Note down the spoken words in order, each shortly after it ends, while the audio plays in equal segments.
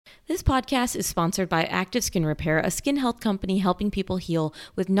This podcast is sponsored by Active Skin Repair, a skin health company helping people heal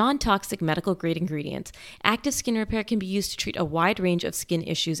with non-toxic medical-grade ingredients. Active Skin Repair can be used to treat a wide range of skin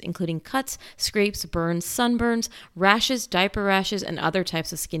issues, including cuts, scrapes, burns, sunburns, rashes, diaper rashes, and other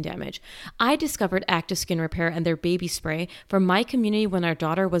types of skin damage. I discovered Active Skin Repair and their baby spray from my community when our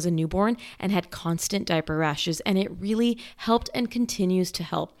daughter was a newborn and had constant diaper rashes, and it really helped and continues to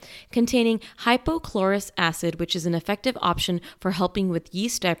help. Containing hypochlorous acid, which is an effective option for helping with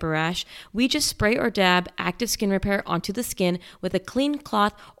yeast diaper rash, we just spray or dab Active Skin Repair onto the skin with a clean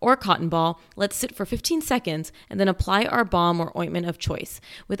cloth or cotton ball, let sit for 15 seconds, and then apply our balm or ointment of choice.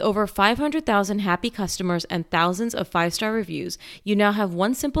 With over 500,000 happy customers and thousands of 5-star reviews, you now have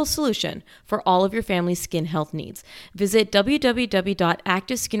one simple solution for all of your family's skin health needs. Visit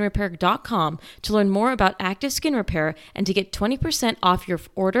www.activeskinrepair.com to learn more about Active Skin Repair and to get 20% off your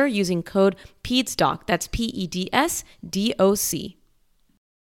order using code PEDSDOC. That's PEDSDOC.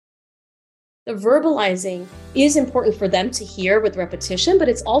 The verbalizing is important for them to hear with repetition, but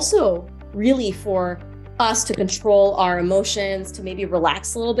it's also really for us to control our emotions, to maybe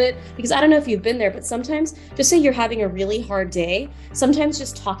relax a little bit. Because I don't know if you've been there, but sometimes, just say you're having a really hard day, sometimes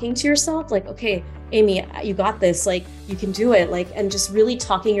just talking to yourself, like, okay, Amy, you got this, like, you can do it, like, and just really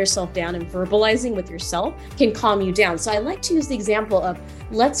talking yourself down and verbalizing with yourself can calm you down. So I like to use the example of,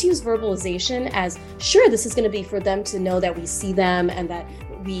 let's use verbalization as, sure, this is going to be for them to know that we see them and that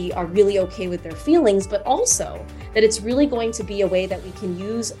we are really okay with their feelings, but also that it's really going to be a way that we can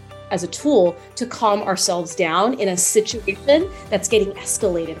use as a tool to calm ourselves down in a situation that's getting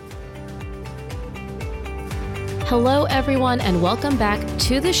escalated. Hello, everyone, and welcome back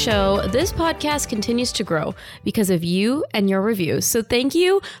to the show. This podcast continues to grow because of you and your reviews. So thank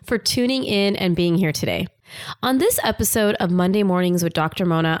you for tuning in and being here today. On this episode of Monday Mornings with Dr.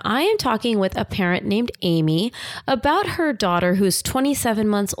 Mona, I am talking with a parent named Amy about her daughter who's 27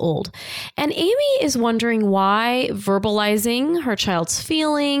 months old. And Amy is wondering why verbalizing her child's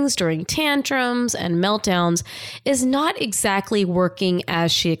feelings during tantrums and meltdowns is not exactly working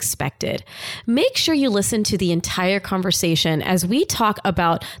as she expected. Make sure you listen to the entire conversation as we talk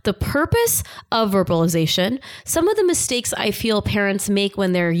about the purpose of verbalization, some of the mistakes I feel parents make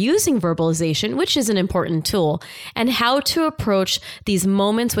when they're using verbalization, which is an important tool, and how to approach these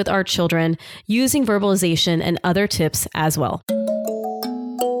moments with our children using verbalization and other tips as well.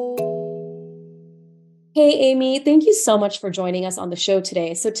 Hey, Amy, thank you so much for joining us on the show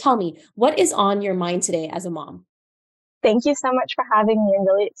today. So tell me, what is on your mind today as a mom? Thank you so much for having me. I'm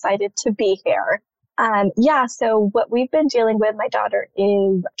really excited to be here. So what we've been dealing with, my daughter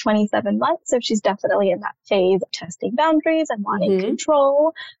is 27 months, so she's definitely in that phase of testing boundaries and wanting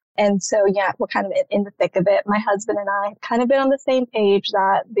control. And so, we're kind of in the thick of it. My husband and I have kind of been on the same page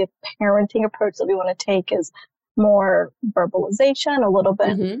that the parenting approach that we want to take is more verbalization, a little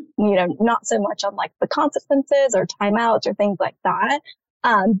bit, not so much on like the consequences or timeouts or things like that.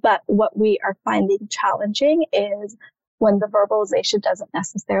 But what we are finding challenging is when the verbalization doesn't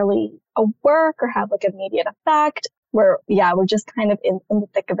necessarily work or have like immediate effect. We're just kind of in the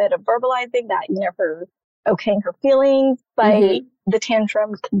thick of it of verbalizing that, her okaying her feelings, but the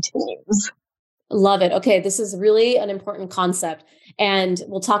tantrum continues. Love it. Okay, this is really an important concept. And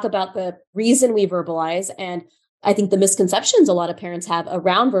we'll talk about the reason we verbalize and I think the misconceptions a lot of parents have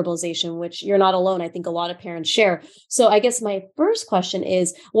around verbalization, which you're not alone. I think a lot of parents share. So I guess my first question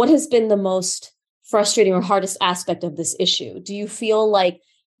is, what has been the most frustrating or hardest aspect of this issue? Do you feel like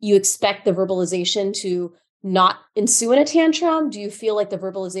you expect the verbalization to not ensue in a tantrum? Do you feel like the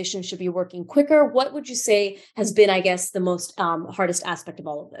verbalization should be working quicker? What would you say has been, I guess, the most hardest aspect of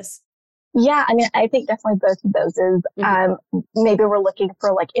all of this? Yeah, I mean, I think definitely both of those is maybe we're looking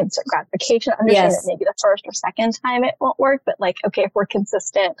for like instant gratification. Understand that maybe the first or second time it won't work, but like, okay, if we're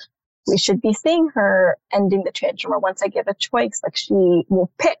consistent, we should be seeing her ending the tantrum, or once I give a choice, like she will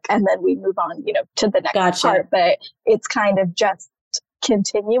pick and then we move on, to the next part. But it's kind of just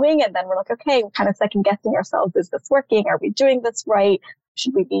continuing, and then we're like, okay, we're kind of second guessing ourselves. Is this working? Are we doing this right?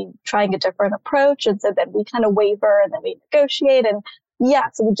 Should we be trying a different approach? And so then we kind of waver and then we negotiate. And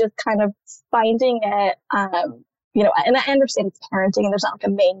so we just kind of finding it, and I understand it's parenting and there's not like a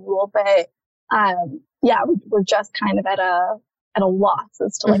manual, but we're just kind of at a loss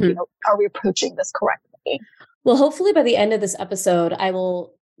as to like, are we approaching this correctly? Well, hopefully by the end of this episode, I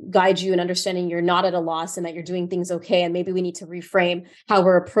will guide you in understanding you're not at a loss and that you're doing things okay. And maybe we need to reframe how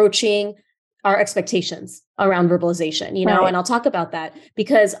we're approaching our expectations around verbalization, and I'll talk about that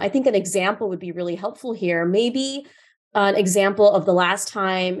because I think an example would be really helpful here. Maybe an example of the last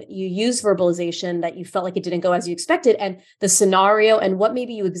time you used verbalization that you felt like it didn't go as you expected and the scenario and what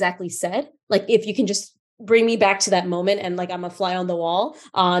maybe you exactly said. Like if you can just bring me back to that moment, and like I'm a fly on the wall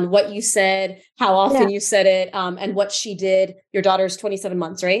on what you said, how often you said it, and what she did. Your daughter's 27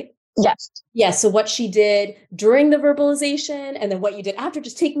 months, right? Yes. Yeah. So what she did during the verbalization and then what you did after,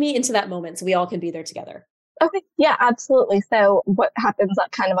 just take me into that moment so we all can be there together. Okay. Yeah, absolutely. So what happens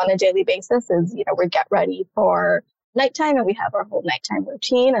kind of on a daily basis is, we get ready for nighttime and we have our whole nighttime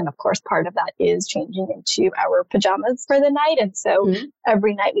routine. And of course, part of that is changing into our pajamas for the night. And so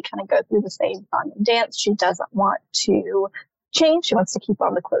every night we kind of go through the same song and dance. She doesn't want to change. She wants to keep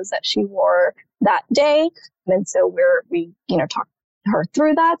on the clothes that she wore that day. And so we talk her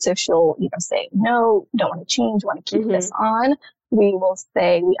through that. So she'll, say, no, don't want to change, want to keep this on. We will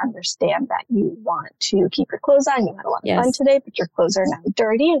say, we understand that you want to keep your clothes on. You had a lot of fun today, but your clothes are now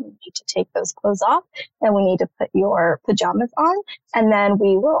dirty and you need to take those clothes off and we need to put your pajamas on. And then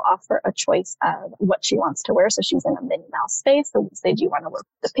we will offer a choice of what she wants to wear. So she's in a Minnie Mouse space. So we say, do you want to wear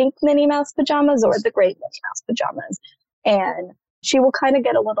the pink Minnie Mouse pajamas or the gray Minnie Mouse pajamas? And she will kind of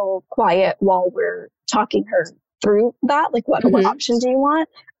get a little quiet while we're talking her through that. Like, what option do you want?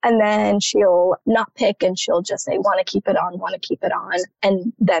 And then she'll not pick and she'll just say, want to keep it on, want to keep it on.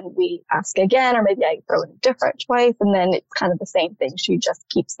 And then we ask again, or maybe I throw in a different choice. And then it's kind of the same thing. She just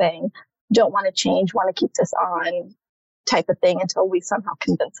keeps saying, don't want to change, want to keep this on type of thing until we somehow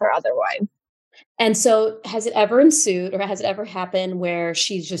convince her otherwise. And so has it ever ensued or has it ever happened where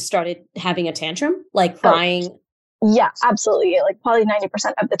she's just started having a tantrum, like crying? Yeah, absolutely. Like probably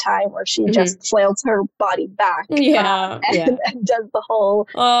 90% of the time where she just flails her body back. And does the whole.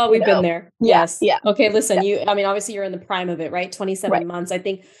 Oh, we've been there. Yes. Yeah. Okay. Listen, obviously you're in the prime of it, right? 27 months. I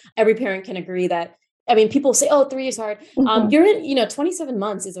think every parent can agree that, people say, oh, 3 is hard. You're in, 27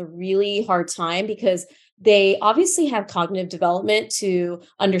 months is a really hard time because they obviously have cognitive development to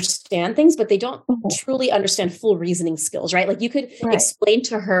understand things, but they don't truly understand full reasoning skills, right? Like you could explain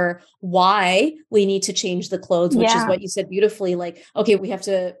to her why we need to change the clothes, which is what you said beautifully. Like, okay, we have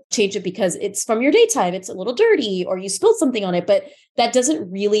to change it because it's from your daytime. It's a little dirty or you spilled something on it, but that doesn't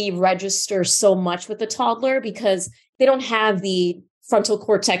really register so much with the toddler because they don't have the frontal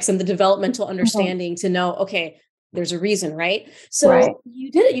cortex and the developmental understanding to know, okay, there's a reason, right? So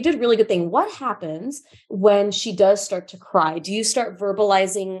you did a really good thing. What happens when she does start to cry? Do you start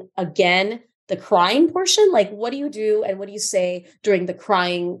verbalizing again the crying portion? Like, what do you do and what do you say during the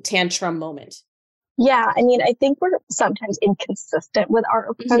crying tantrum moment? Yeah, I think we're sometimes inconsistent with our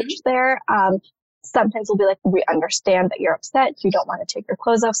approach there. Sometimes we'll be like, we understand that you're upset. You don't want to take your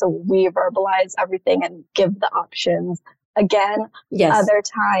clothes off. So we verbalize everything and give the options again. Other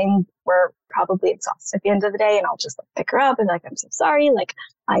times we're probably exhausted at the end of the day and I'll just pick her up and be like, I'm so sorry. Like,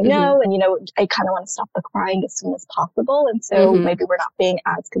 I know. And, I kind of want to stop the crying as soon as possible. And so maybe we're not being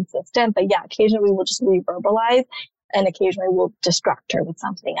as consistent, but occasionally we will just re-verbalize and occasionally we'll distract her with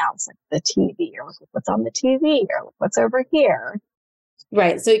something else like the TV or what's on the TV or what's over here.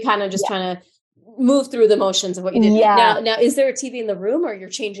 Right. So you kind of just trying to move through the motions of what you did. Now, is there a TV in the room or you're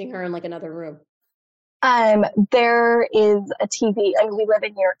changing her in like another room? There is a TV. We live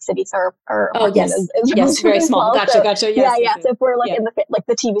in New York City, so yes, very small. Gotcha. So if we're in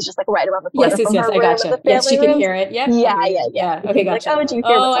the TV's just right around the corner from her room. I gotcha. Yes, she can hear it. Yep. Yeah. Okay, gotcha. Do you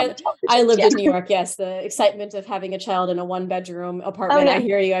hear what's on the television? I lived in New York. Yes, the excitement of having a child in a 1-bedroom apartment. I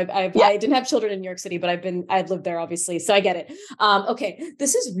hear you. I didn't have children in New York City, but I've lived there obviously, so I get it. Okay,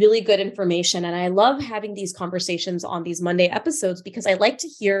 this is really good information, and I love having these conversations on these Monday episodes because I like to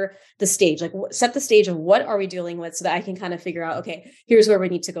hear the stage, set the stage of what are we dealing with so that I can kind of figure out, okay, here's where we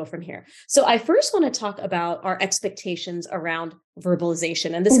need to go from here. So I first want to talk about our expectations around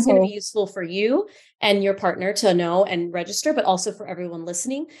verbalization. And this is going to be useful for you and your partner to know and register, but also for everyone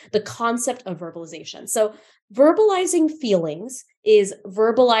listening, the concept of verbalization. So verbalizing feelings is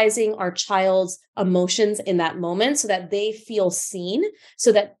verbalizing our child's emotions in that moment so that they feel seen,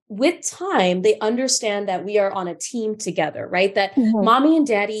 so that with time, they understand that we are on a team together, right? That mommy and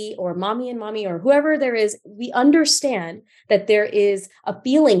daddy or mommy and mommy or whoever there is, we understand that there is a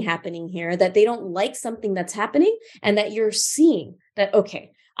feeling happening here, that they don't like something that's happening and that you're seeing that,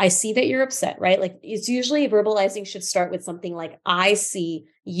 okay, I see that you're upset, right? Like it's usually verbalizing should start with something like, I see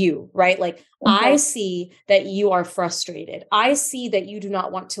you, right? Like I see that you are frustrated. I see that you do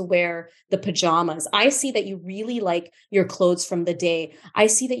not want to wear the pajamas. I see that you really like your clothes from the day. I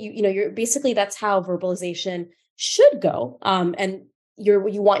see that you're basically, that's how verbalization should go. And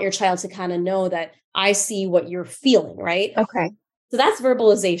you want your child to kind of know that I see what you're feeling, right? Okay. So that's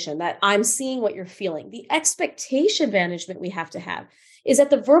verbalization, that I'm seeing what you're feeling. The expectation management we have to have is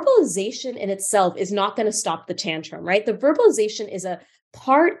that the verbalization in itself is not going to stop the tantrum, right? The verbalization is a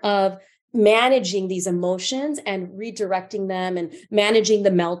part of managing these emotions and redirecting them and managing the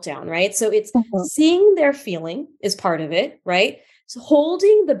meltdown, right? So it's Mhm. seeing their feeling is part of it, right? So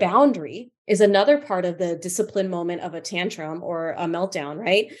holding the boundary is another part of the discipline moment of a tantrum or a meltdown,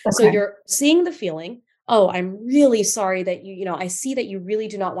 right? So Okay. you're seeing the feeling. Oh, I'm really sorry that I see that you really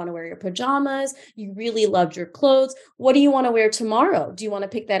do not want to wear your pajamas. You really loved your clothes. What do you want to wear tomorrow? Do you want to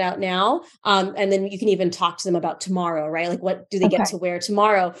pick that out now? And then you can even talk to them about tomorrow, right? Like, what do they get Okay. to wear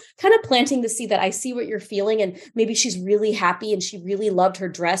tomorrow? Kind of planting the seed that I see what you're feeling. And maybe she's really happy and she really loved her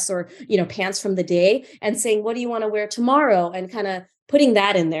dress or, pants from the day, and saying, what do you want to wear tomorrow? And kind of putting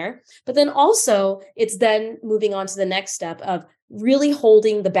that in there. But then also it's then moving on to the next step of really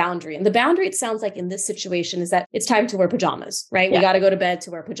holding the boundary. And the boundary, it sounds like in this situation, is that it's time to wear pajamas, right? We Yeah. got to go to bed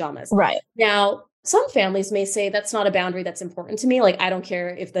to wear pajamas. Right. Now, some families may say that's not a boundary that's important to me. Like, I don't care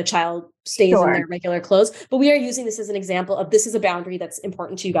if the child stays in Sure. their regular clothes, but we are using this as an example of this is a boundary that's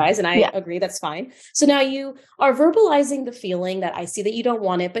important to you guys. And I Yeah. agree, that's fine. So now you are verbalizing the feeling that I see that you don't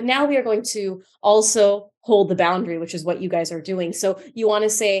want it, but now we are going to also hold the boundary, which is what you guys are doing. So you want to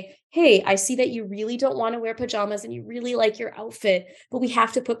say, hey, I see that you really don't want to wear pajamas and you really like your outfit, but we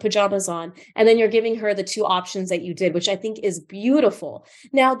have to put pajamas on. And then you're giving her the two options that you did, which I think is beautiful.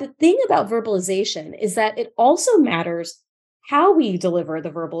 Now, the thing about verbalization is that it also matters how we deliver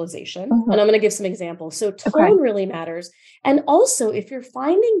the verbalization. Mhm. And I'm going to give some examples. So Okay. tone really matters. And also, if you're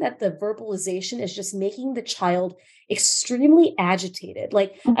finding that the verbalization is just making the child extremely agitated,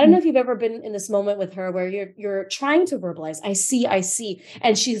 like, I don't know Mhm. if you've ever been in this moment with her where you're trying to verbalize, I see,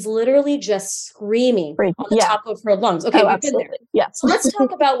 and she's literally just screaming Great. on the Yeah. top of her lungs. Okay, Oh, we've been there. absolutely. Yes. So let's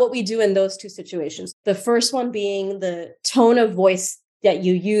talk about what we do in those two situations. The first one being the tone of voice that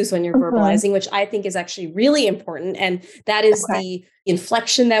you use when you're Mhm. verbalizing, which I think is actually really important. And that is Okay. the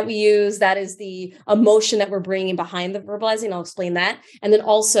inflection that we use. That is the emotion that we're bringing behind the verbalizing. I'll explain that. And then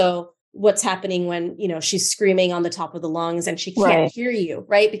also what's happening when, she's screaming on the top of the lungs and she can't Right. hear you,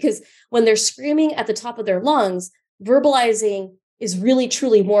 right? Because when they're screaming at the top of their lungs, verbalizing is really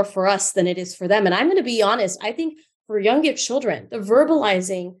truly more for us than it is for them. And I'm going to be honest, I think for younger children, the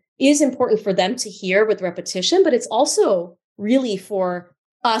verbalizing is important for them to hear with repetition, but it's also really for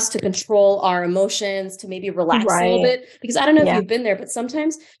us to control our emotions, to maybe relax a little Right. bit. Because I don't know if Yeah. you've been there, but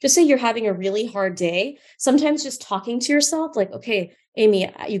sometimes just say you're having a really hard day. Sometimes just talking to yourself, like, okay,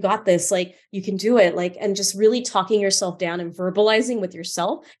 Amy, you got this, like, you can do it, like, and just really talking yourself down and verbalizing with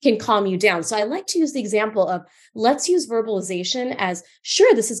yourself can calm you down. So I like to use the example of, let's use verbalization as,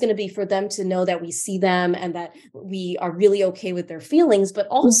 sure, this is going to be for them to know that we see them and that we are really okay with their feelings, but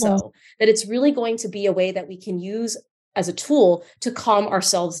Mhm. also that it's really going to be a way that we can use as a tool to calm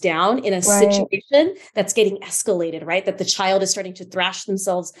ourselves down in a Right. situation that's getting escalated, right? That the child is starting to thrash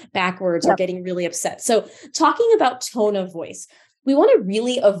themselves backwards or Yep. getting really upset. So talking about tone of voice, we want to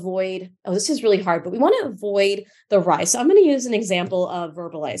really avoid, this is really hard, but we want to avoid the rise. So I'm going to use an example of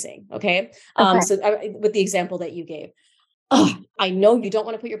verbalizing. Okay. Okay. With the example that you gave, oh, I know you don't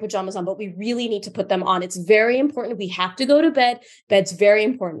want to put your pajamas on, but we really need to put them on. It's very important. We have to go to bed. Bed's very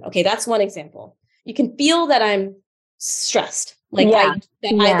important. Okay. That's one example. You can feel that I'm stressed. Like Yeah.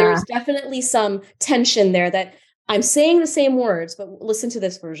 Yeah. there's definitely some tension there that I'm saying the same words, but listen to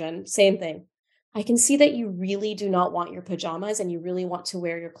this version. Same thing. I can see that you really do not want your pajamas and you really want to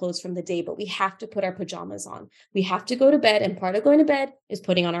wear your clothes from the day, but we have to put our pajamas on. We have to go to bed. And part of going to bed is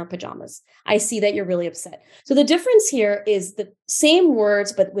putting on our pajamas. I see that you're really upset. So the difference here is the same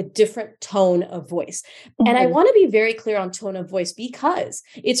words, but with different tone of voice. And I Mhm. want to be very clear on tone of voice because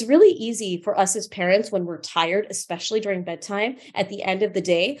it's really easy for us as parents when we're tired, especially during bedtime at the end of the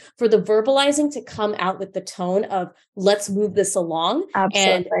day, for the verbalizing to come out with the tone of, let's move this along. And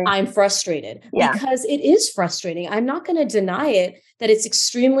Absolutely. I'm frustrated Yeah. because it is frustrating. I'm not going to deny it that it's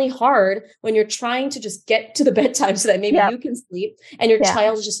extremely hard when you're trying to just get to the bedtime so that maybe Yep. you can sleep and your Yeah.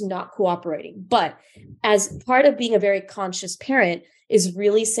 child is just not cooperating. But as part of being a very conscious parent, is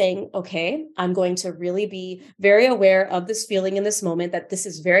really saying, okay, I'm going to really be very aware of this feeling in this moment, that this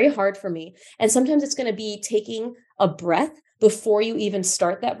is very hard for me. And sometimes it's going to be taking a breath before you even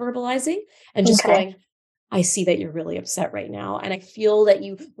start that verbalizing and just Okay. going, I see that you're really upset right now. And I feel that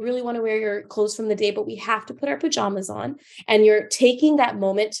you really want to wear your clothes from the day, but we have to put our pajamas on. And you're taking that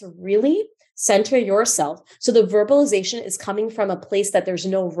moment to really center yourself. So the verbalization is coming from a place that there's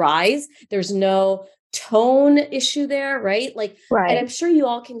no rise, there's no tone issue there, right? Like, and Right. I'm sure you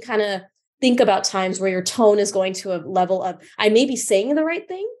all can kind of think about times where your tone is going to a level of, I may be saying the right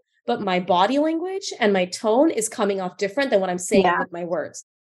thing, but my body language and my tone is coming off different than what I'm saying Yeah. with my words.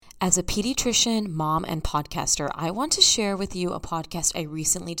 As a pediatrician, mom, and podcaster, I want to share with you a podcast I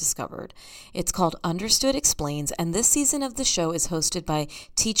recently discovered. It's called Understood Explains, and this season of the show is hosted by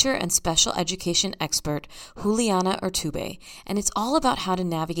teacher and special education expert Juliana Urtube, and it's all about how to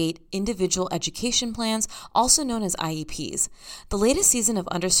navigate individual education plans, also known as IEPs. The latest season of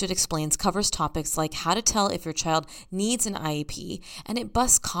Understood Explains covers topics like how to tell if your child needs an IEP, and it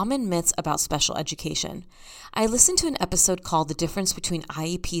busts common myths about special education. I listened to an episode called The Difference Between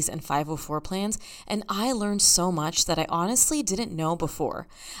IEPs and 504 plans, and I learned so much that I honestly didn't know before.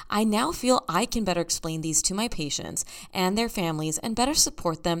 I now feel I can better explain these to my patients and their families and better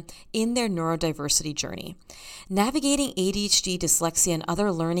support them in their neurodiversity journey. Navigating ADHD, dyslexia, and other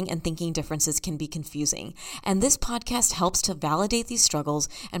learning and thinking differences can be confusing, and this podcast helps to validate these struggles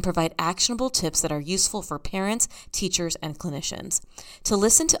and provide actionable tips that are useful for parents, teachers, and clinicians. To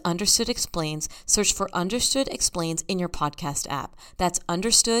listen to Understood Explains, search for Understood Explains in your podcast app. That's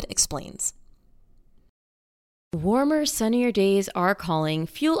Understood Explains. Warmer, sunnier days are calling.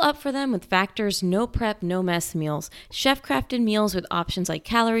 Fuel up for them with Factor's no prep, no mess meals. Chef-crafted meals with options like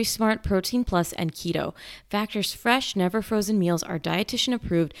Calorie Smart, Protein Plus, and Keto. Factor's fresh, never frozen meals are dietitian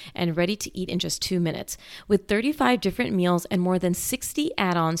approved and ready to eat in just 2 minutes. With 35 different meals and more than 60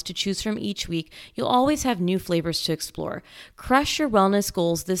 add-ons to choose from each week, you'll always have new flavors to explore. Crush your wellness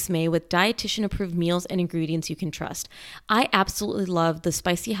goals this May with dietitian approved meals and ingredients you can trust. I absolutely love the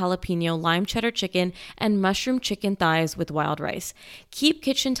spicy jalapeno, lime cheddar chicken, and mushroom chicken thighs with wild rice. Keep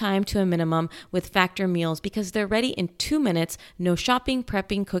kitchen time to a minimum with Factor meals because they're ready in 2 minutes, no shopping,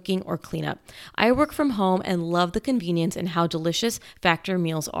 prepping, cooking, or cleanup. I work from home and love the convenience and how delicious Factor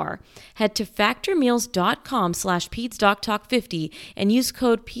meals are. Head to factormeals.com/PedsDocTalk50 and use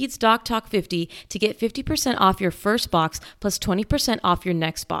code PedsDocTalk50 to get 50% off your first box plus 20% off your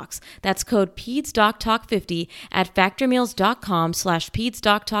next box. That's code PedsDocTalk50 at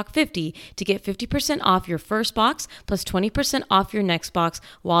factormeals.com/PedsDocTalk50 to get 50% off your first box plus 20% off your next box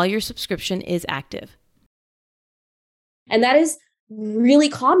while your subscription is active. And that is really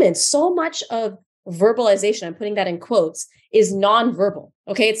common. So much of verbalization, I'm putting that in quotes, is nonverbal.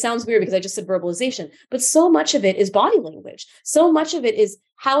 Okay. It sounds weird because I just said verbalization, but so much of it is body language. So much of it is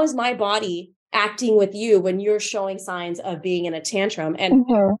how is my body acting with you when you're showing signs of being in a tantrum. And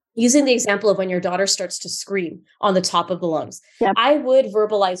using the example of when your daughter starts to scream on the top of the lungs, I would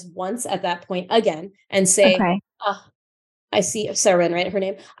verbalize once at that point again and say, I see Sarah, right? Her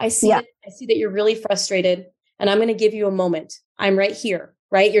name. I see that you're really frustrated and I'm going to give you a moment. I'm right here,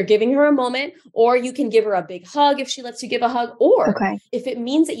 right? You're giving her a moment, or you can give her a big hug if she lets you give a hug, or if it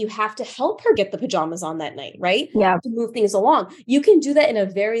means that you have to help her get the pajamas on that night, right? To move things along. You can do that in a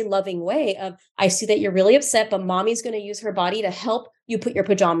very loving way of, I see that you're really upset, but mommy's going to use her body to help you put your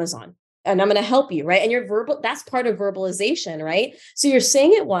pajamas on. And I'm going to help you, right? And your that's part of verbalization, right? So you're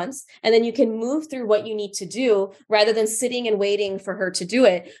saying it once, and then you can move through what you need to do rather than sitting and waiting for her to do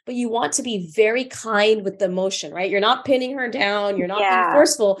it. But you want to be very kind with the motion, right? You're not pinning her down. You're not being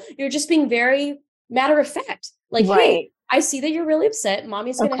forceful. You're just being very matter of fact. Like, hey, I see that you're really upset.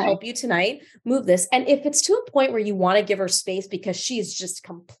 Mommy's going to help you tonight. Move this. And if it's to a point where you want to give her space because she's just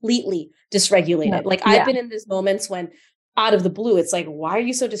completely dysregulated, like I've been in these moments when out of the blue, it's like, why are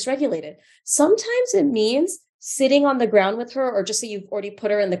you so dysregulated? Sometimes it means sitting on the ground with her, or just say you've already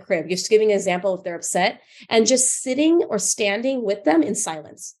put her in the crib. You're just giving an example if they're upset, and just sitting or standing with them in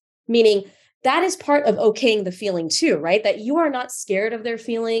silence, meaning that is part of okaying the feeling too, right? That you are not scared of their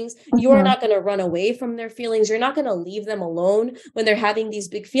feelings. You are not going to run away from their feelings. You're not going to leave them alone when they're having these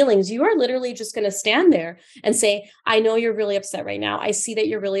big feelings. You are literally just going to stand there and say, I know you're really upset right now. I see that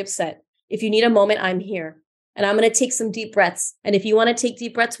you're really upset. If you need a moment, I'm here. And I'm going to take some deep breaths. And if you want to take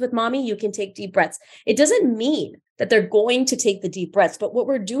deep breaths with mommy, you can take deep breaths. It doesn't mean that they're going to take the deep breaths, but what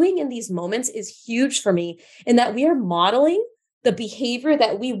we're doing in these moments is huge for me in that we are modeling the behavior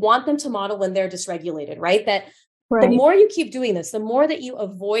that we want them to model when they're dysregulated, right? That the more you keep doing this, the more that you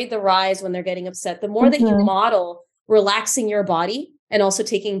avoid the rise when they're getting upset, the more that you model relaxing your body and also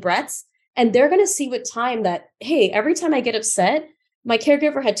taking breaths. And they're going to see with time that, hey, every time I get upset, my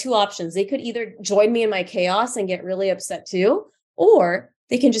caregiver had 2 options. They could either join me in my chaos and get really upset too, or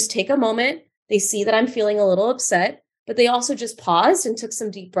they can just take a moment. They see that I'm feeling a little upset, but they also just paused and took some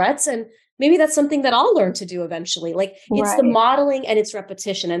deep breaths. And maybe that's something that I'll learn to do eventually. Like it's the modeling and it's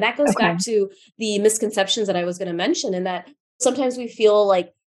repetition. And that goes back to the misconceptions that I was going to mention, in that sometimes we feel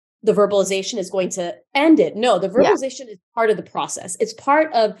like the verbalization is going to end it. No, the Yeah. verbalization is part of the process. It's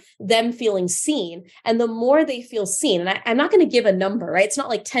part of them feeling seen. And the more they feel seen, and I'm not going to give a number, right? It's not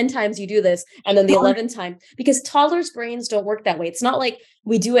like 10 times you do this and then the 11th time, because toddlers' brains don't work that way. It's not like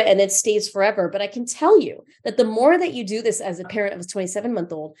we do it and it stays forever. But I can tell you that the more that you do this as a parent of a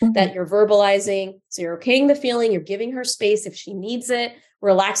 27-month-old, that you're verbalizing, so you're okaying the feeling, you're giving her space if she needs it,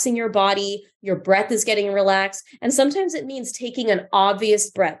 relaxing your body, your breath is getting relaxed. And sometimes it means taking an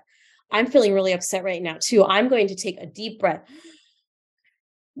obvious breath. I'm feeling really upset right now too. I'm going to take a deep breath.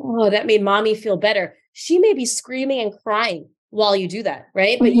 Oh, that made mommy feel better. She may be screaming and crying while you do that,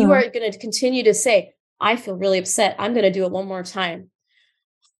 right? But you are going to continue to say, I feel really upset. I'm going to do it one more time.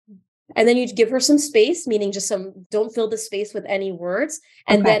 And then you give her some space, meaning just don't fill the space with any words.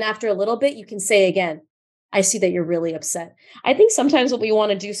 And then after a little bit, you can say again, I see that you're really upset. I think sometimes what we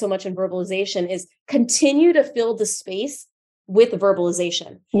want to do so much in verbalization is continue to fill the space with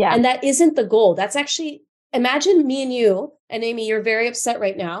verbalization. Yeah. And that isn't the goal. That's actually, imagine me and you, and Amy, you're very upset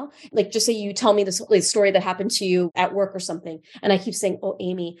right now. Like, just say you tell me this story that happened to you at work or something. And I keep saying, oh,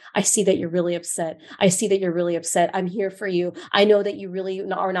 Amy, I see that you're really upset. I see that you're really upset. I'm here for you. I know that you really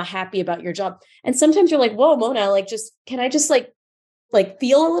are not happy about your job. And sometimes you're like, whoa, Mona, can I just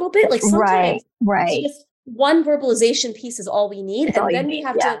feel a little bit? Like sometimes right. just one verbalization piece is all we need. And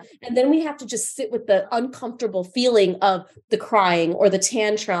then we have to just sit with the uncomfortable feeling of the crying or the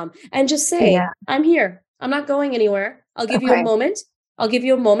tantrum and just say, I'm here. I'm not going anywhere. I'll give you a moment.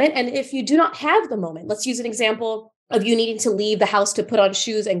 And if you do not have the moment, let's use an example of you needing to leave the house to put on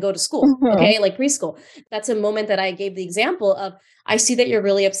shoes and go to school. Okay. Like preschool. That's a moment that I gave the example of, I see that you're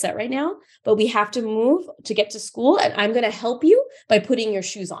really upset right now, but we have to move to get to school. And I'm going to help you by putting your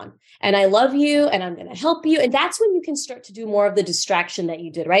shoes on. And I love you and I'm going to help you. And that's when you can start to do more of the distraction that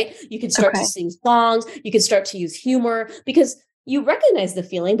you did, right? You can start to sing songs. You can start to use humor because you recognize the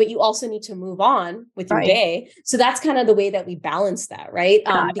feeling, but you also need to move on with your day. So that's kind of the way that we balance that, right?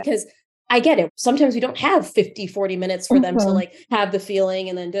 Because I get it. Sometimes we don't have 50, 40 minutes for them to have the feeling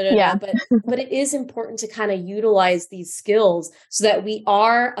and then but it is important to kind of utilize these skills so that we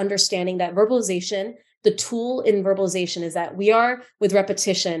are understanding that verbalization, the tool in verbalization is that we are with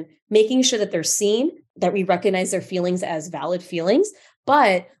repetition, making sure that they're seen, that we recognize their feelings as valid feelings.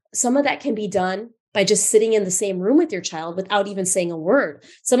 But some of that can be done by just sitting in the same room with your child without even saying a word.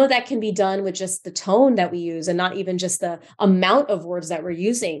 Some of that can be done with just the tone that we use and not even just the amount of words that we're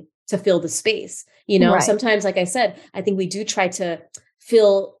using to fill the space. Sometimes, like I said, I think we do try to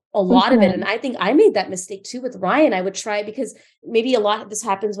fill a lot of it. And I think I made that mistake too with Ryan. I would try because maybe a lot of this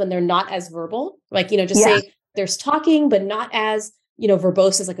happens when they're not as verbal, say there's talking, but not as,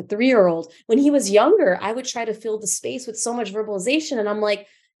 verbose as like a 3-year-old. When he was younger, I would try to fill the space with so much verbalization. And I'm like,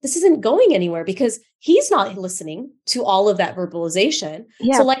 this isn't going anywhere because he's not listening to all of that verbalization.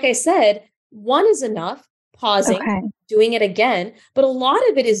 Yeah. So like I said, one is enough, pausing, doing it again. But a lot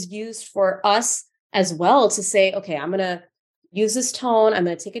of it is used for us as well to say, okay, I'm going to use this tone. I'm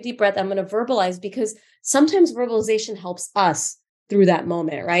going to take a deep breath. I'm going to verbalize because sometimes verbalization helps us through that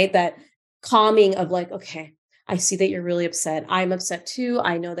moment, right? That calming of like, okay, I see that you're really upset. I'm upset too.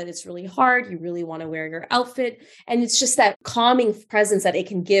 I know that it's really hard. You really want to wear your outfit. And it's just that calming presence that it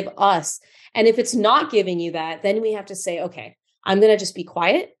can give us. And if it's not giving you that, then we have to say, okay, I'm going to just be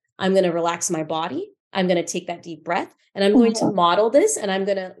quiet. I'm going to relax my body. I'm going to take that deep breath and I'm going to model this and I'm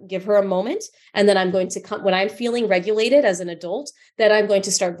going to give her a moment. And then I'm going to come when I'm feeling regulated as an adult, then I'm going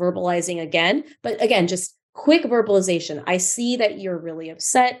to start verbalizing again. But again, just quick verbalization. I see that you're really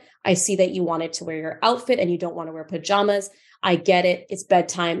upset. I see that you wanted to wear your outfit and you don't want to wear pajamas. I get it. It's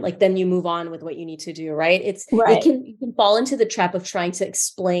bedtime. Like then you move on with what you need to do, right? You can fall into the trap of trying to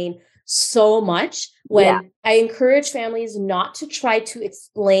explain so much when I encourage families not to try to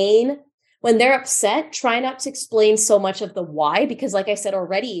explain when they're upset, try not to explain so much of the why, because like I said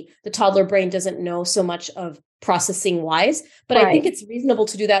already, the toddler brain doesn't know so much of processing whys, but I think it's reasonable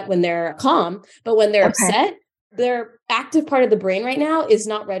to do that when they're calm, but when they're upset, their active part of the brain right now is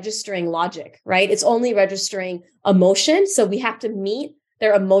not registering logic, right? It's only registering emotion. So we have to meet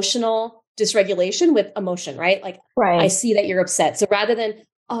their emotional dysregulation with emotion, right? Like, I see that you're upset. So rather than,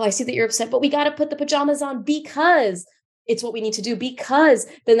 oh, I see that you're upset, but we got to put the pajamas on because it's what we need to do, because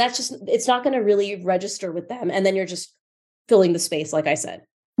then it's not going to really register with them. And then you're just filling the space, like I said.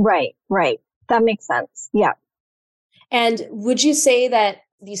 Right. That makes sense. Yeah. And would you say that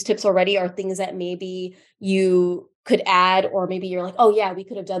these tips already are things that maybe you could add, or maybe you're like, oh yeah, we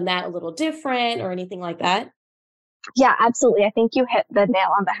could have done that a little different or anything like that? Yeah, absolutely. I think you hit the nail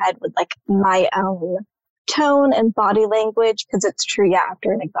on the head with like my own tone and body language, because it's true, yeah,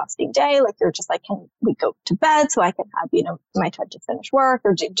 after an exhausting day, like you're just like, can we go to bed so I can have, my time to finish work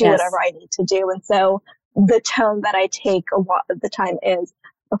or do whatever I need to do. And so the tone that I take a lot of the time is,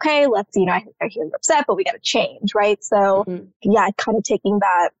 okay, let's, I hear you're upset, but we got to change, right? So yeah, kind of taking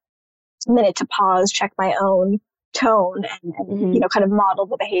that minute to pause, check my own tone and kind of model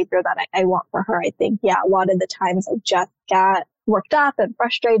the behavior that I want for her. I think, yeah, a lot of the times I just get worked up and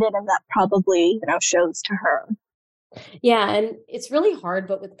frustrated, and that probably, shows to her. Yeah. And it's really hard,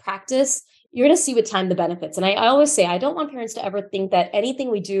 but with practice, you're going to see with time the benefits. And I always say, I don't want parents to ever think that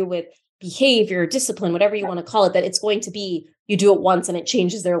anything we do with behavior, discipline, whatever you want to call it, that it's going to be, you do it once and it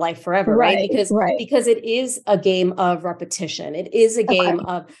changes their life forever, right? Because it is a game of repetition. It is a game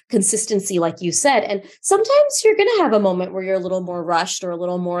of consistency, like you said. And sometimes you're going to have a moment where you're a little more rushed or a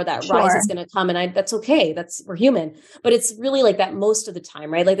little more that rise is going to come. And that's okay. We're human. But it's really like that most of the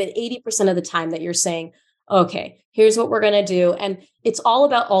time, right? Like that 80% of the time that you're saying, okay, here's what we're going to do. And it's all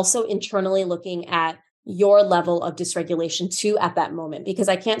about also internally looking at your level of dysregulation too at that moment, because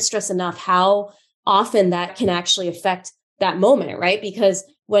I can't stress enough how often that can actually affect that moment, right? Because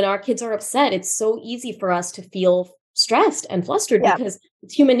when our kids are upset, it's so easy for us to feel stressed and flustered because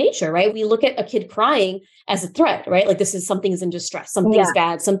it's human nature, right? We look at a kid crying as a threat, right? Like something's in distress, something's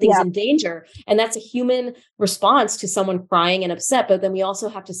bad, something's in danger. And that's a human response to someone crying and upset. But then we also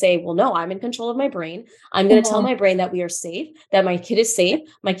have to say, well, no, I'm in control of my brain. I'm going to tell my brain that we are safe, that my kid is safe,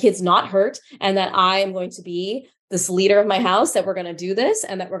 my kid's not hurt, and that I am going to be this leader of my house, that we're going to do this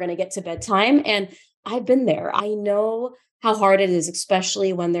and that we're going to get to bedtime. And I've been there. I know how hard it is,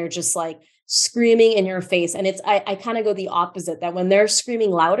 especially when they're just like screaming in your face. And I kind of go the opposite, that when they're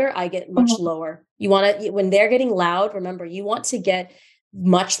screaming louder, I get much lower. When they're getting loud, remember, you want to get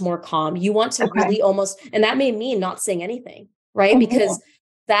much more calm. You want to really almost, and that may mean not saying anything, right? Because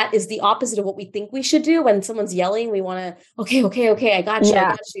that is the opposite of what we think we should do. When someone's yelling, we want to, okay, I got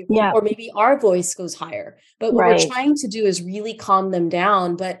you. Yeah. Or maybe our voice goes higher. But what we're trying to do is really calm them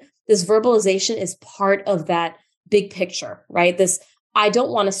down. But this verbalization is part of that big picture, right? I don't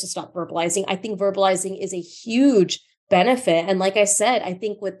want us to stop verbalizing. I think verbalizing is a huge benefit. And like I said, I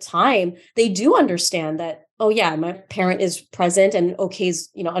think with time, they do understand that, oh yeah, my parent is present and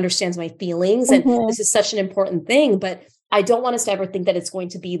understands my feelings. And this is such an important thing. But I don't want us to ever think that it's going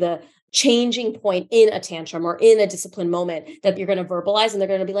to be the changing point in a tantrum or in a discipline moment that you're going to verbalize and they're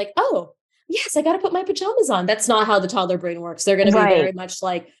going to be like, oh, yes, I got to put my pajamas on. That's not how the toddler brain works. They're going to be very much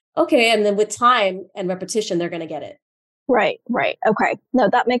like, okay. And then with time and repetition, they're going to get it. Right. Okay. No,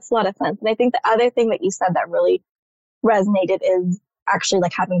 that makes a lot of sense. And I think the other thing that you said that really resonated is actually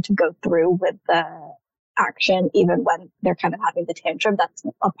like having to go through with the action, even when they're kind of having the tantrum. That's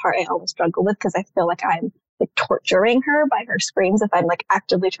a part I always struggle with because I feel like I'm like torturing her by her screams if I'm like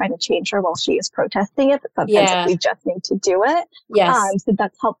actively trying to change her while she is protesting it. But sometimes we just need to do it. Yes. So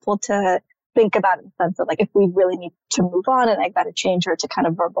that's helpful to think about in the sense of like, if we really need to move on and I've got to change her, to kind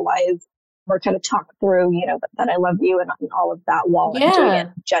of verbalize or kind of talk through, that I love you and all of that while I'm doing it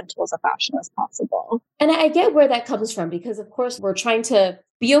in gentle as a fashion as possible. And I get where that comes from, because of course we're trying to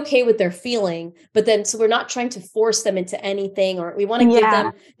be okay with their feeling, but then, so we're not trying to force them into anything, or we want to give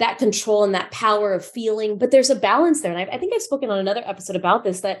them that control and that power of feeling, but there's a balance there. And I think I've spoken on another episode about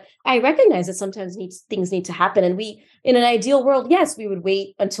this, that I recognize that sometimes things need to happen. And we, in an ideal world, yes, we would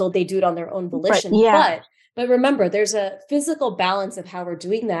wait until they do it on their own volition, But remember, there's a physical balance of how we're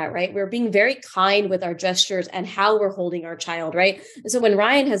doing that, right? We're being very kind with our gestures and how we're holding our child, right? And so when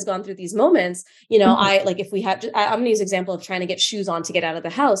Ryan has gone through these moments, if we have, I'm going to use an example of trying to get shoes on to get out of the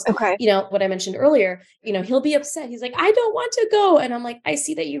house. Okay. What I mentioned earlier, he'll be upset. He's like, I don't want to go. And I'm like, I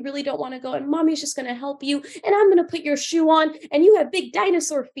see that you really don't want to go. And mommy's just going to help you. And I'm going to put your shoe on and you have big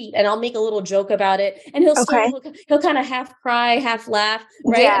dinosaur feet. And I'll make a little joke about it. And he'll kind of half cry, half laugh.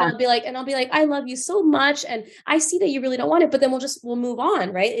 Right. Yeah. And I'll be like, I love you so much. And I see that you really don't want it, but then we'll move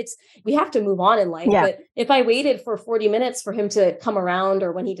on, right? We have to move on in life. Yeah. But if I waited for 40 minutes for him to come around,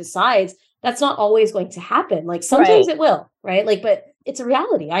 or when he decides, that's not always going to happen. Like sometimes it will, right? Like, but it's a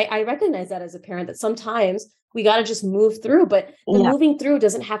reality. I recognize that as a parent, that sometimes we got to just move through, but the moving through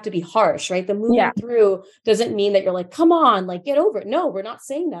doesn't have to be harsh, right? The moving through doesn't mean that you're like, come on, like get over it. No, we're not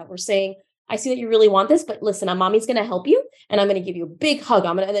saying that. We're saying, I see that you really want this, but listen, mommy's going to help you. And I'm going to give you a big hug.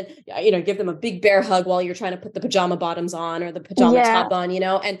 I'm going to, give them a big bear hug while you're trying to put the pajama bottoms on or the pajama top on,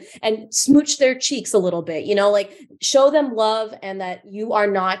 and smooch their cheeks a little bit, like show them love, and that you are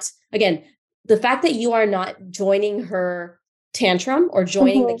not, again, the fact that you are not joining her tantrum or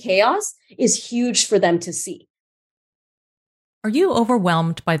joining the chaos is huge for them to see. Are you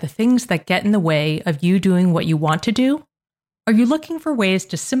overwhelmed by the things that get in the way of you doing what you want to do? Are you looking for ways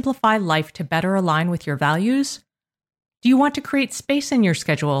to simplify life to better align with your values? Do you want to create space in your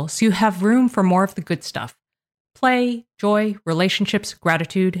schedule so you have room for more of the good stuff? Play, joy, relationships,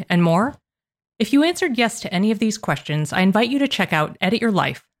 gratitude, and more? If you answered yes to any of these questions, I invite you to check out Edit Your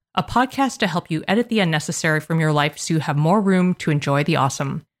Life, a podcast to help you edit the unnecessary from your life so you have more room to enjoy the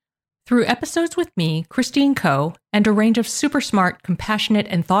awesome. Through episodes with me, Christine Coe, and a range of super smart, compassionate,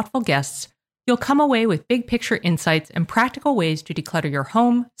 and thoughtful guests, you'll come away with big picture insights and practical ways to declutter your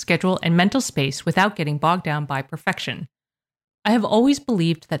home, schedule, and mental space without getting bogged down by perfection. I have always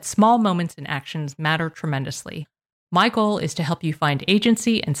believed that small moments and actions matter tremendously. My goal is to help you find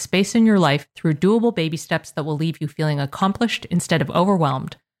agency and space in your life through doable baby steps that will leave you feeling accomplished instead of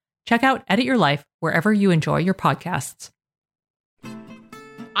overwhelmed. Check out Edit Your Life wherever you enjoy your podcasts.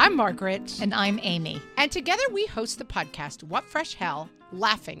 I'm Margaret. And I'm Amy. And together we host the podcast, What Fresh Hell?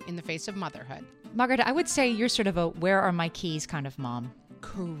 Laughing in the Face of Motherhood. Margaret, I would say you're sort of a where are my keys kind of mom.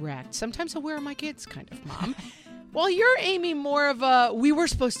 Correct. Sometimes a where are my kids kind of mom. Well, you're, Amy, more of a we were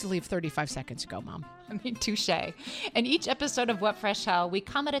supposed to leave 35 seconds ago, mom. I mean, touche. In each episode of What Fresh Hell, we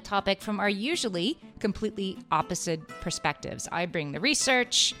come at a topic from our usually completely opposite perspectives. I bring the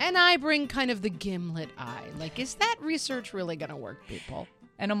research. And I bring kind of the gimlet eye. Like, is that research really going to work, people?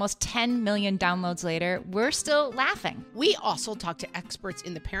 And almost 10 million downloads later, we're still laughing. We also talk to experts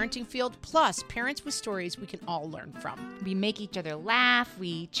in the parenting field, plus parents with stories we can all learn from. We make each other laugh,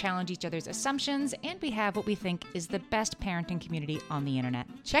 we challenge each other's assumptions, and we have what we think is the best parenting community on the internet.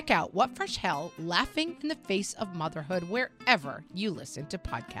 Check out What Fresh Hell? Laughing in the Face of Motherhood wherever you listen to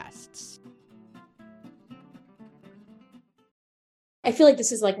podcasts. I feel like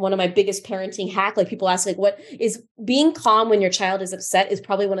this is like one of my biggest parenting hack. Like people ask, like, what is being calm when your child is upset is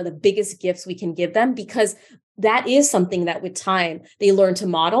probably one of the biggest gifts we can give them, because that is something that with time they learn to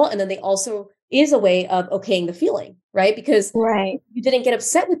model. And then they also is a way of okaying the feeling, right? Because you didn't get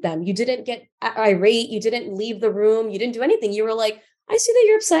upset with them. You didn't get irate. You didn't leave the room. You didn't do anything. You were like, I see that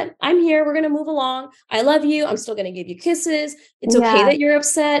you're upset. I'm here. We're going to move along. I love you. I'm still going to give you kisses. It's okay that you're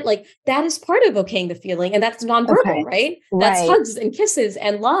upset. Like that is part of okaying the feeling. And that's nonverbal, right? That's hugs and kisses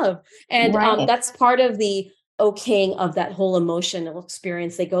and love. And that's part of the okaying of that whole emotional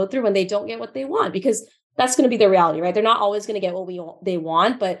experience they go through when they don't get what they want, because that's going to be the reality, right? They're not always going to get what they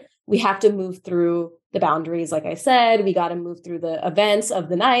want, but we have to move through the boundaries. Like I said, we got to move through the events of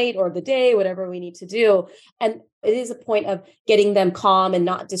the night or the day, whatever we need to do. And it is a point of getting them calm and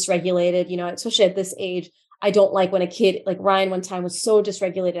not dysregulated, you know, especially at this age. I don't like when a kid like Ryan one time was so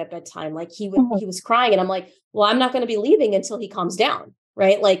dysregulated at bedtime, like he was crying. And I'm like, well, I'm not going to be leaving until he calms down.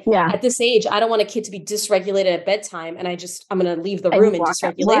 Right. Like at this age, I don't want a kid to be dysregulated at bedtime. And I'm going to leave the room in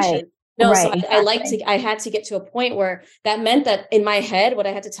dysregulation. No, so I had to get to a point where that meant that in my head, what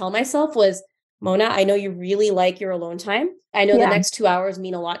I had to tell myself was, Mona, I know you really like your alone time. I know the next 2 hours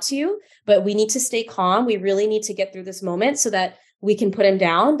mean a lot to you, but we need to stay calm. We really need to get through this moment so that we can put him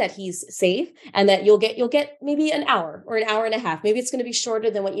down, that he's safe, and that you'll get maybe an hour or an hour and a half. Maybe it's going to be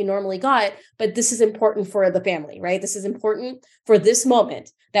shorter than what you normally got, but this is important for the family, right? This is important for this moment,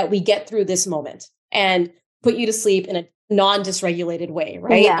 that we get through this moment and put you to sleep in a non-dysregulated way,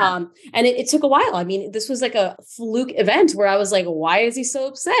 right? And it took a while. I mean, this was like a fluke event where I was like, why is he so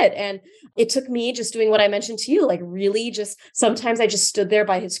upset? And it took me just doing what I mentioned to you, like really just, sometimes I just stood there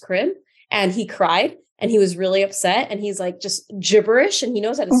by his crib and he cried and he was really upset and he's like just gibberish and he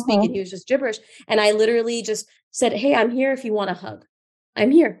knows how to speak and he was just gibberish. And I literally just said, hey, I'm here if you want a hug.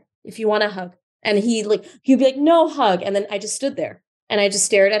 I'm here if you want a hug. And he'd be like, no hug. And then I just stood there and I just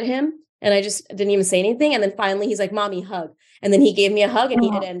stared at him. And I just didn't even say anything. And then finally he's like, Mommy, hug. And then he gave me a hug and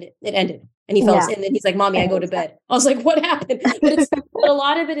it ended. And he fell asleep. And then he's like, Mommy, I go to bed. I was like, what happened? But a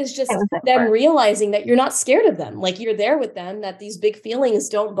lot of it is just them realizing that you're not scared of them. Like you're there with them, that these big feelings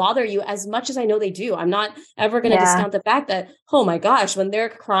don't bother you as much as I know they do. I'm not ever going to discount the fact that, oh my gosh, when they're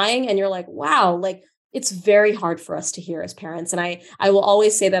crying and you're like, wow, like it's very hard for us to hear as parents. And I will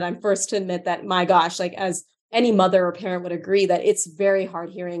always say that I'm first to admit that, my gosh, like as any mother or parent would agree that it's very hard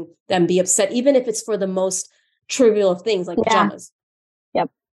hearing them be upset, even if it's for the most trivial of things like pajamas. Yep.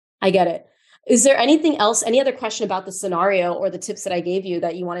 I get it. Is there anything else, any other question about the scenario or the tips that I gave you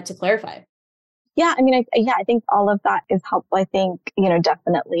that you wanted to clarify? Yeah. I mean, I think all of that is helpful. I think,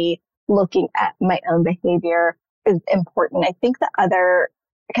 definitely looking at my own behavior is important. I think the other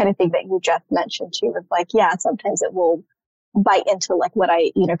kind of thing that you just mentioned too is like, sometimes it will bite into like what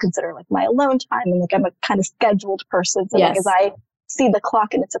I, consider like my alone time. And like, I'm a kind of scheduled person. So like, as I see the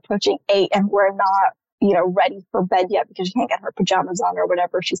clock and it's approaching 8 and we're not, ready for bed yet because she can't get her pajamas on or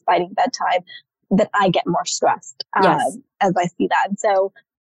whatever, she's fighting bedtime, that I get more stressed as I see that. And so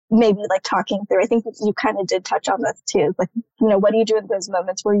maybe like talking through, I think that you kind of did touch on this too. Like, what do you do in those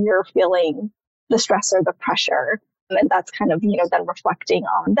moments where you're feeling the stress or the pressure? And that's kind of, then reflecting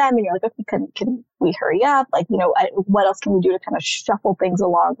on them. And you're like, okay, can we hurry up? Like, what else can we do to kind of shuffle things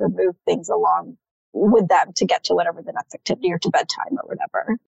along or move things along with them to get to whatever the next activity or to bedtime or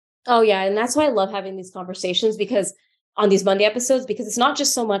whatever? Oh, yeah. And that's why I love having these conversations, because on these Monday episodes, because it's not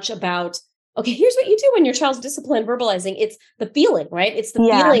just so much about, okay, here's what you do when your child's disciplined, verbalizing. It's the feeling, right? It's the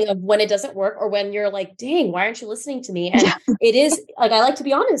feeling of when it doesn't work, or when you're like, dang, why aren't you listening to me? And it is like, I like to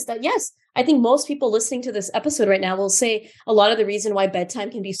be honest that yes, I think most people listening to this episode right now will say a lot of the reason why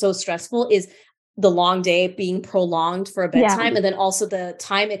bedtime can be so stressful is the long day being prolonged for a bedtime. And then also the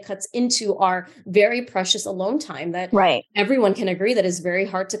time it cuts into our very precious alone time that everyone can agree that is very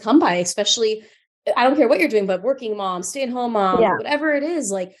hard to come by, especially I don't care what you're doing, but working mom, stay-at-home mom, whatever it is,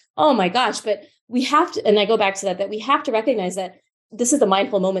 like, oh my gosh, but we have to, and I go back to that we have to recognize that this is the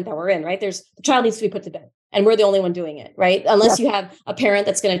mindful moment that we're in, right? The child needs to be put to bed and we're the only one doing it, right? Unless you have a parent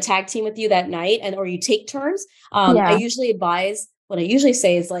that's going to tag team with you that night or you take turns. I usually advise, what I usually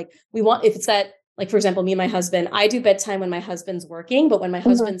say is like, if it's that, like, for example, me and my husband, I do bedtime when my husband's working, but when my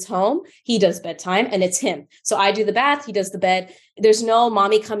husband's home, he does bedtime and it's him. So I do the bath, he does the bed. There's no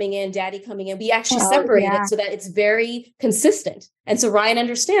mommy coming in, daddy coming in. We actually separate it so that it's very consistent. And so Ryan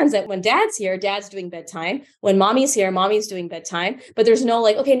understands that when dad's here, dad's doing bedtime. When mommy's here, mommy's doing bedtime. But there's no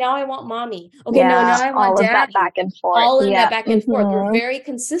like, okay, now I want mommy. Okay, no, now I want daddy. All of that back and forth. All of that back and forth. We're very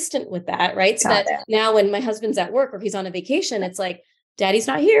consistent with that, right? So that now when my husband's at work or he's on a vacation, it's like, daddy's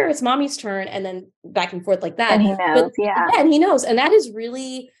not here, it's mommy's turn, and then back and forth like that. And he knows, and he knows. And that is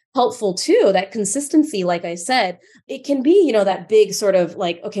really helpful too, that consistency, like I said. It can be, that big sort of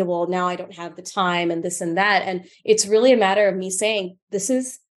like, okay, well, now I don't have the time and this and that. And it's really a matter of me saying, this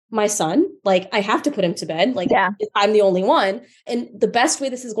is my son, like I have to put him to bed. Like I'm the only one. And the best way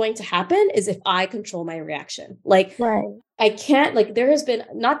this is going to happen is if I control my reaction. Like I can't, like there has been,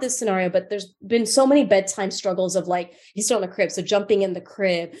 not this scenario, but there's been so many bedtime struggles of like, he's still in the crib. So jumping in the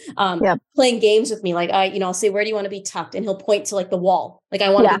crib, playing games with me. Like I'll say, where do you want to be tucked? And he'll point to like the wall. Like I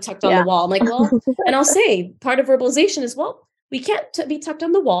want to be tucked on the wall. I'm like, well, and I'll say part of verbalization is, well, we can't be tucked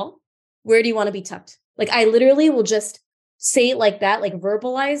on the wall. Where do you want to be tucked? Like I literally will just say it like that, like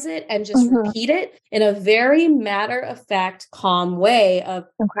verbalize it and just repeat it in a very matter of fact, calm way of,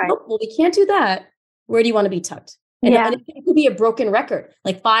 oh, well, we can't do that. Where do you want to be tucked? And it could be a broken record,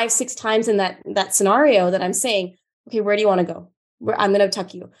 like 5-6 times in that scenario that I'm saying, okay, where do you want to go? Where I'm going to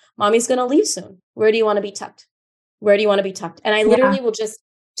tuck you. Mommy's going to leave soon. Where do you want to be tucked? Where do you want to be tucked? And I literally will just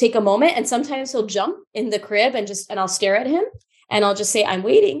take a moment, and sometimes he'll jump in the crib and I'll stare at him and I'll just say, I'm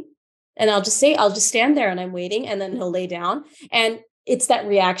waiting. And I'll just stand there and I'm waiting, and then he'll lay down. And it's that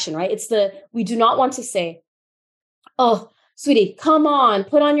reaction, right? We do not want to say, oh, sweetie, come on,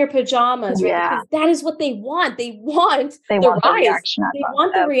 put on your pajamas, right? Because that is what they want. They want the reaction. They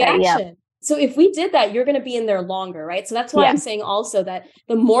want the reaction. So if we did that, you're going to be in there longer, right? So that's why I'm saying also that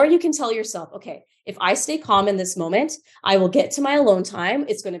the more you can tell yourself, okay, if I stay calm in this moment, I will get to my alone time.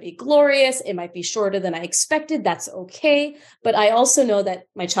 It's going to be glorious. It might be shorter than I expected. That's okay. But I also know that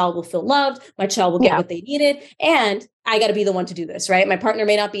my child will feel loved. My child will get what they needed. And I got to be the one to do this, right? My partner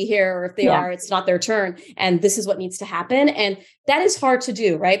may not be here, or if they are, it's not their turn. And this is what needs to happen. And that is hard to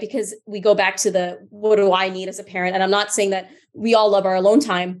do, right? Because we go back to what do I need as a parent? And I'm not saying that we all love our alone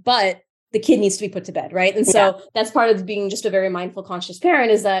time, but the kid needs to be put to bed, right? And so that's part of being just a very mindful, conscious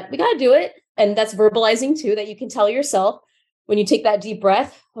parent, is that we got to do it. And that's verbalizing too, that you can tell yourself when you take that deep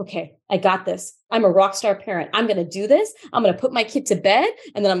breath, okay, I got this. I'm a rock star parent. I'm going to do this. I'm going to put my kid to bed,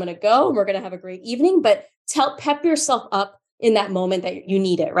 and then I'm going to go and we're going to have a great evening. But pep yourself up in that moment that you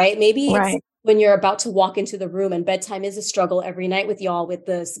need it, right? Maybe it's when you're about to walk into the room, and bedtime is a struggle every night with y'all with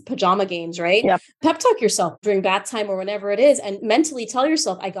the pajama games, right? Pep talk yourself during bath time or whenever it is, and mentally tell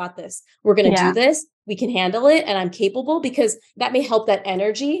yourself, I got this. We're going to do this. We can handle it, and I'm capable, because that may help that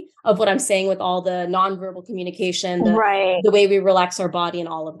energy of what I'm saying with all the nonverbal communication, the way we relax our body and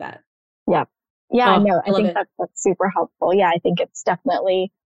all of that. Yeah, no, I think that's super helpful. Yeah, I think it's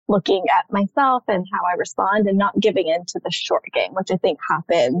definitely looking at myself and how I respond, and not giving into the short game, which I think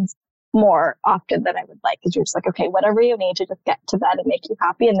happens more often than I would like. Because you're just like, okay, whatever you need to just get to bed and make you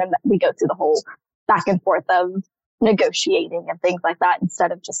happy. And then we go through the whole back and forth of negotiating and things like that,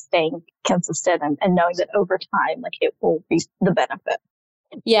 instead of just staying consistent and knowing that over time, like, it will be the benefit.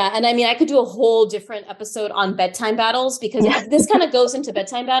 Yeah. And I mean, I could do a whole different episode on bedtime battles, because this kind of goes into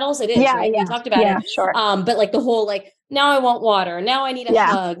bedtime battles. It is, right? We talked about it. Sure. But like the whole, like, now I want water. Now I need a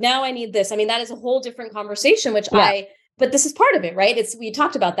hug. Now I need this. I mean, that is a whole different conversation, which I But this is part of it, right? We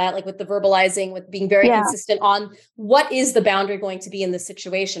talked about that, like with the verbalizing, with being very consistent on what is the boundary going to be in this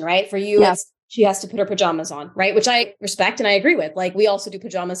situation, right? For you, it's she has to put her pajamas on, right? Which I respect and I agree with. Like we also do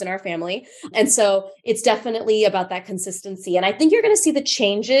pajamas in our family. And so it's definitely about that consistency. And I think you're going to see the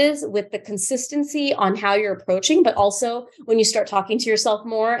changes with the consistency on how you're approaching, but also when you start talking to yourself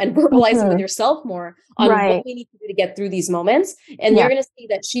more and verbalizing with yourself more on what we need to do to get through these moments. And you're going to see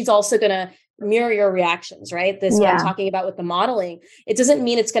that she's also going to mirror your reactions, right? This what I'm talking about with the modeling. It doesn't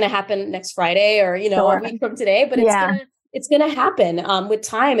mean it's going to happen next Friday or, a week from today, but it's going to happen with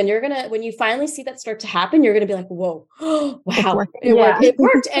time. And you're going to, when you finally see that start to happen, you're going to be like, whoa, wow, it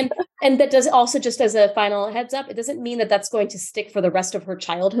worked. And that does also, just as a final heads up, it doesn't mean that that's going to stick for the rest of her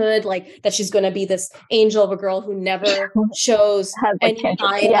childhood. Like that she's going to be this angel of a girl who never shows any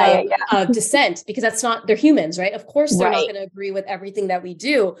kind of dissent, because that's not, they're humans, right? Of course, they're not going to agree with everything that we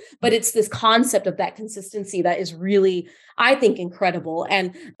do, but it's this concept of that consistency that is really, I think, incredible.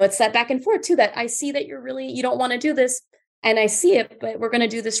 And it's that back and forth too, that I see that you don't want to do this. And I see it, but we're going to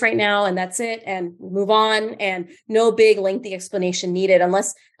do this right now. And that's it. And move on. And no big lengthy explanation needed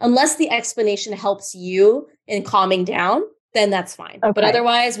unless the explanation helps you in calming down, then that's fine. Okay. But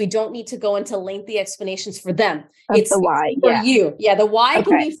otherwise we don't need to go into lengthy explanations for them. It's the why for you. Yeah. The why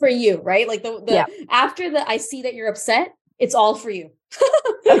can be for you, right? Like after I see that you're upset, it's all for you.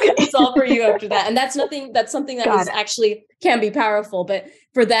 It's all for you after that. And that's something that is actually can be powerful, but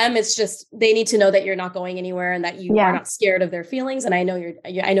for them, it's just, they need to know that you're not going anywhere and that you are not scared of their feelings. And I know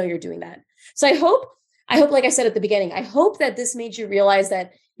you're doing that. So I hope, like I said at the beginning, I hope that this made you realize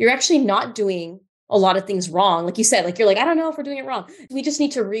that you're actually not doing a lot of things wrong. Like you said, like, you're like, I don't know if we're doing it wrong. We just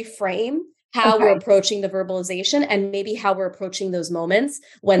need to reframe how we're approaching the verbalization and maybe how we're approaching those moments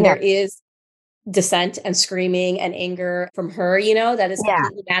when there is dissent and screaming and anger from her, that is a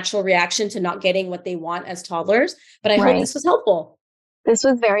completely natural reaction to not getting what they want as toddlers. But I hope this was helpful. This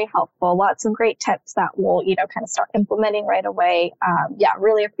was very helpful. Lots of great tips that we'll, kind of start implementing right away.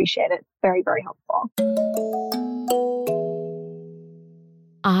 Really appreciate it. Very, very helpful.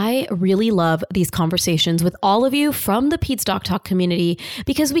 I really love these conversations with all of you from the Peds Doc Talk community,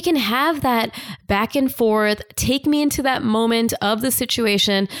 because we can have that back and forth, take me into that moment of the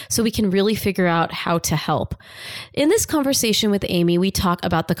situation so we can really figure out how to help. In this conversation with Amy, we talk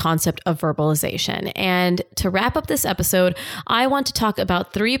about the concept of verbalization. And to wrap up this episode, I want to talk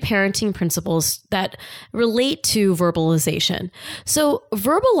about 3 parenting principles that relate to verbalization. So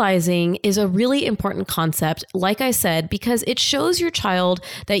verbalizing is a really important concept, like I said, because it shows your child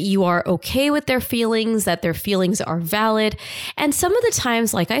that you are okay with their feelings, that their feelings are valid. And some of the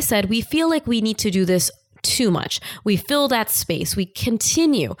times, like I said, we feel like we need to do this too much. We fill that space. We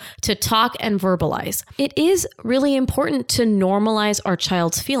continue to talk and verbalize. It is really important to normalize our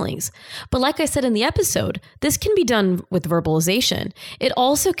child's feelings. But like I said in the episode, this can be done with verbalization. It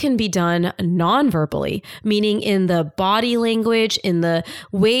also can be done non-verbally, meaning in the body language, in the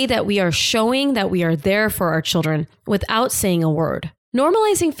way that we are showing that we are there for our children without saying a word.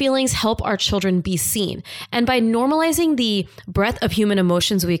 Normalizing feelings help our children be seen. And by normalizing the breadth of human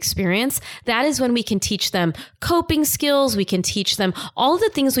emotions we experience, that is when we can teach them coping skills. We can teach them all of the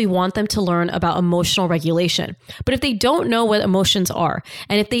things we want them to learn about emotional regulation. But if they don't know what emotions are,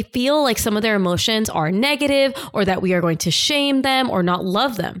 and if they feel like some of their emotions are negative, or that we are going to shame them or not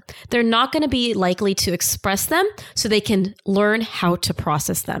love them, they're not going to be likely to express them so they can learn how to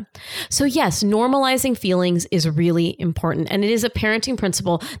process them. So yes, normalizing feelings is really important. And it is a parenting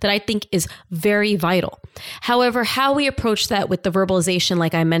principle that I think is very vital. However, how we approach that with the verbalization,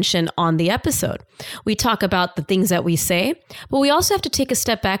 like I mentioned on the episode, we talk about the things that we say, but we also have to take a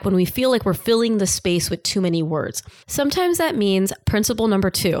step back when we feel like we're filling the space with too many words. Sometimes that means principle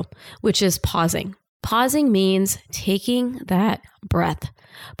number 2, which is pausing. Pausing means taking that breath.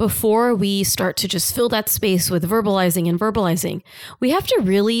 Before we start to just fill that space with verbalizing, we have to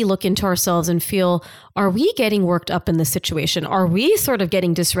really look into ourselves and feel, are we getting worked up in this situation? Are we sort of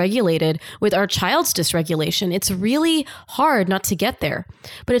getting dysregulated with our child's dysregulation? It's really hard not to get there,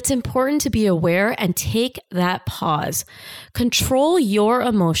 but it's important to be aware and take that pause. Control your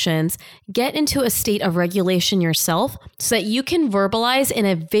emotions, get into a state of regulation yourself so that you can verbalize in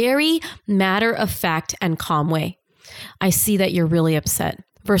a very matter-of-fact and calm way. I see that you're really upset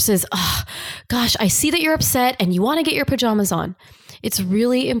versus, oh, gosh, I see that you're upset and you want to get your pajamas on. It's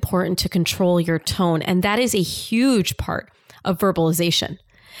really important to control your tone. And that is a huge part of verbalization.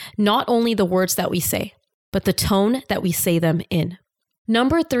 Not only the words that we say, but the tone that we say them in.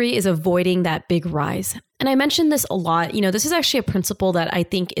 Number 3 is avoiding that big rise. And I mentioned this a lot. This is actually a principle that I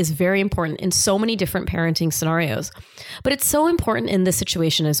think is very important in so many different parenting scenarios, but it's so important in this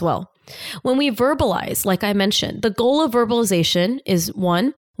situation as well. When we verbalize, like I mentioned, the goal of verbalization is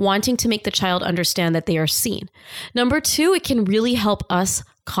 1, wanting to make the child understand that they are seen. Number 2, it can really help us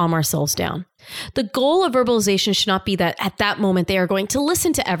calm ourselves down. The goal of verbalization should not be that at that moment they are going to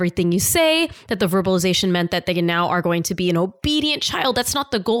listen to everything you say, that the verbalization meant that they now are going to be an obedient child. That's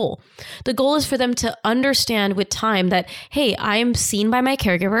not the goal. The goal is for them to understand with time that, hey, I am seen by my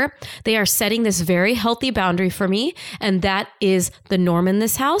caregiver. They are setting this very healthy boundary for me, and that is the norm in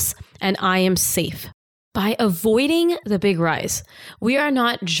this house, and I am safe. By avoiding the big rise, we are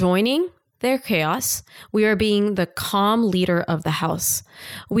not joining their chaos. We are being the calm leader of the house.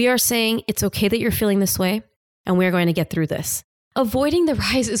 We are saying, it's okay that you're feeling this way, and we're going to get through this. Avoiding the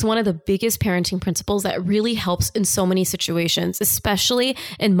rise is one of the biggest parenting principles that really helps in so many situations, especially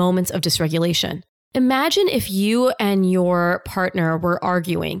in moments of dysregulation. Imagine if you and your partner were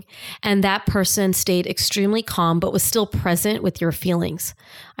arguing and that person stayed extremely calm but was still present with your feelings.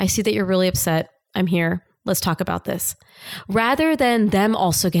 I see that you're really upset. I'm here. Let's talk about this. Rather than them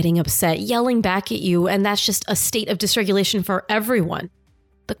also getting upset, yelling back at you, and that's just a state of dysregulation for everyone.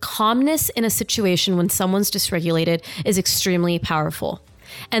 The calmness in a situation when someone's dysregulated is extremely powerful.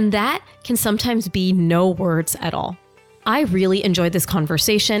 And that can sometimes be no words at all. I really enjoyed this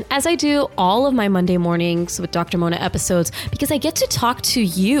conversation, as I do all of my Monday mornings with Dr. Mona episodes, because I get to talk to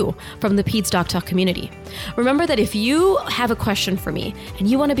you from the Peds Doc Talk community. Remember that if you have a question for me and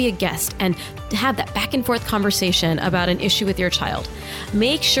you want to be a guest and have that back and forth conversation about an issue with your child,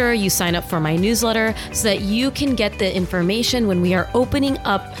 make sure you sign up for my newsletter so that you can get the information when we are opening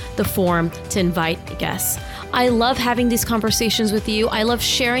up the form to invite guests. I love having these conversations with you. I love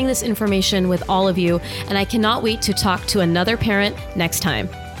sharing this information with all of you, and I cannot wait to talk to another parent next time.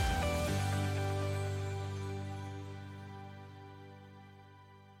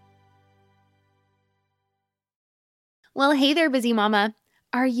 Well, hey there, busy mama.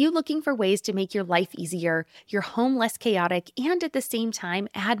 Are you looking for ways to make your life easier, your home less chaotic, and at the same time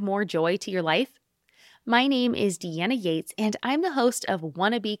add more joy to your life? My name is Deanna Yates, and I'm the host of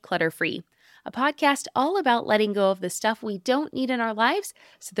Wanna Be Clutter-Free, a podcast all about letting go of the stuff we don't need in our lives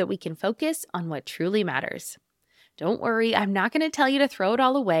so that we can focus on what truly matters. Don't worry, I'm not going to tell you to throw it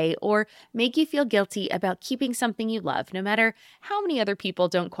all away or make you feel guilty about keeping something you love, no matter how many other people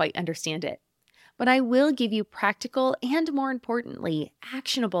don't quite understand it. But I will give you practical and, more importantly,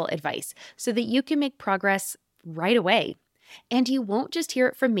 actionable advice so that you can make progress right away. And you won't just hear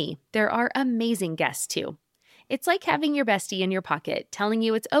it from me. There are amazing guests too. It's like having your bestie in your pocket telling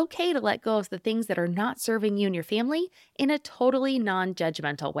you it's okay to let go of the things that are not serving you and your family in a totally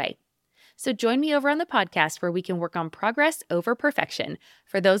non-judgmental way. So join me over on the podcast where we can work on progress over perfection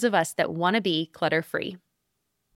for those of us that want to be clutter-free.